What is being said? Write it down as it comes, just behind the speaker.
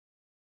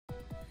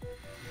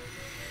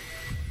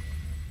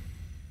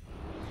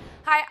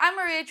Hi, I'm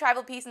Maria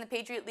Trivelpiece in the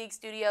Patriot League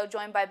studio,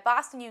 joined by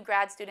Boston U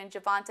grad student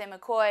Javante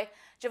McCoy.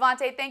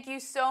 Javante, thank you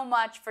so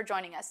much for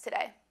joining us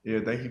today.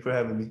 Yeah, thank you for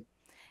having me.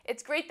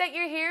 It's great that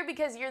you're here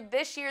because you're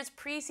this year's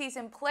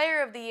preseason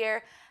player of the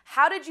year.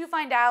 How did you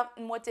find out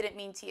and what did it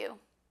mean to you?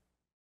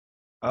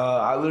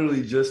 I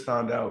literally just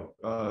found out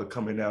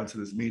coming down to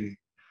this meeting,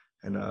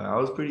 and I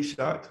was pretty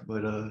shocked,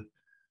 but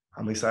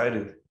I'm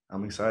excited.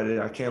 I'm excited.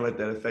 I can't let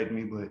that affect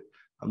me, but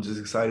I'm just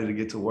excited to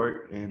get to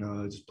work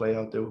and just play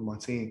out there with my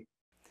team.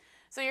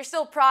 So you're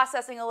still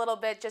processing a little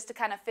bit just to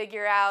kind of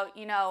figure out,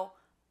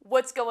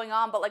 what's going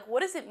on, but like what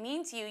does it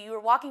mean to you? You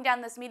were walking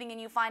down this meeting and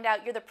you find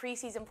out you're the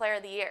preseason player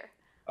of the year.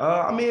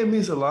 I mean, it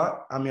means a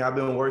lot. I mean, I've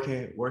been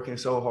working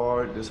so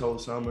hard this whole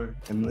summer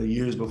and the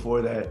years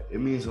before that. It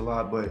means a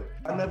lot, but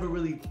I never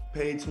really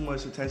paid too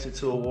much attention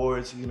to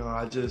awards.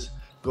 I just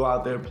go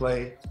out there,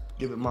 play,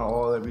 give it my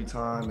all every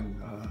time,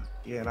 and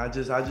yeah, and I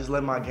just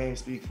let my game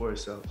speak for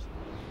itself.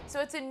 So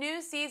it's a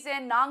new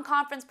season,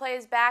 non-conference play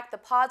is back, the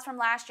pods from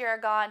last year are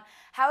gone.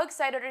 How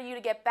excited are you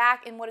to get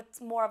back in what it's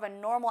more of a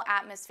normal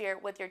atmosphere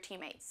with your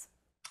teammates?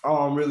 Oh,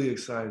 I'm really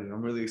excited.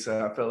 I'm really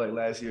excited. I felt like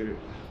last year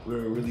we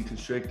were really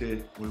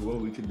constricted with what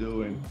we could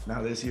do, and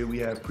now this year we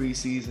have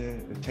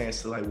preseason, a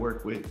chance to like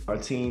work with our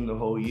team the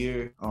whole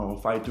year,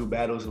 fight through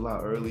battles a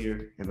lot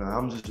earlier, and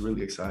I'm just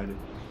really excited.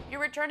 You're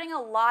returning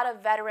a lot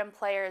of veteran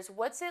players.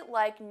 What's it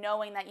like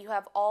knowing that you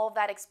have all of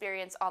that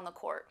experience on the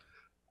court?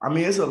 I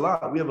mean, it's a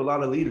lot. We have a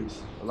lot of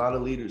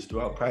leaders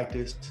throughout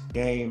practice,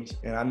 games,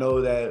 and I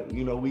know that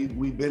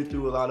we've been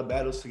through a lot of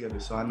battles together.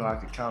 So I know I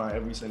can count on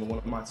every single one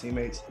of my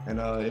teammates, and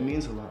it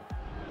means a lot.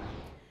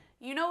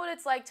 You know what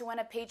it's like to win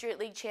a Patriot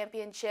League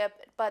championship,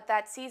 but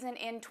that season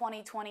in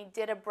 2020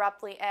 did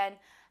abruptly end.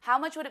 How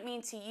much would it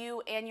mean to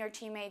you and your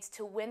teammates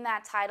to win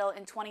that title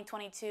in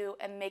 2022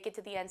 and make it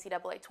to the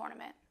NCAA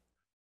tournament?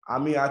 I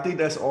mean, I think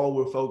that's all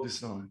we're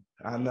focused on.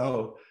 I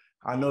know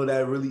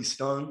that really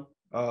stung.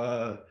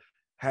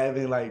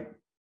 Having like,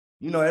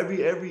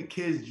 every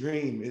kid's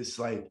dream is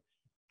like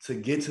to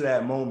get to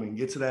that moment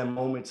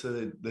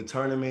to the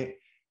tournament,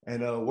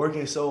 and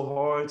working so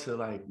hard to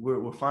like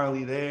we're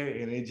finally there,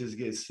 and it just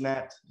gets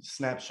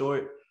snapped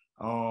short.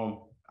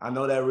 I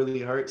know that really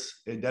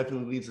hurts. It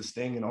definitely leaves a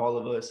sting in all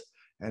of us,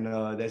 and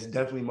that's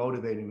definitely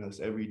motivating us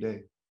every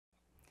day.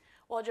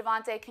 Well,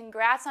 Javante,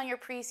 congrats on your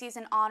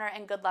preseason honor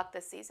and good luck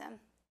this season.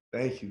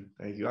 Thank you,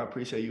 thank you. I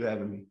appreciate you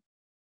having me.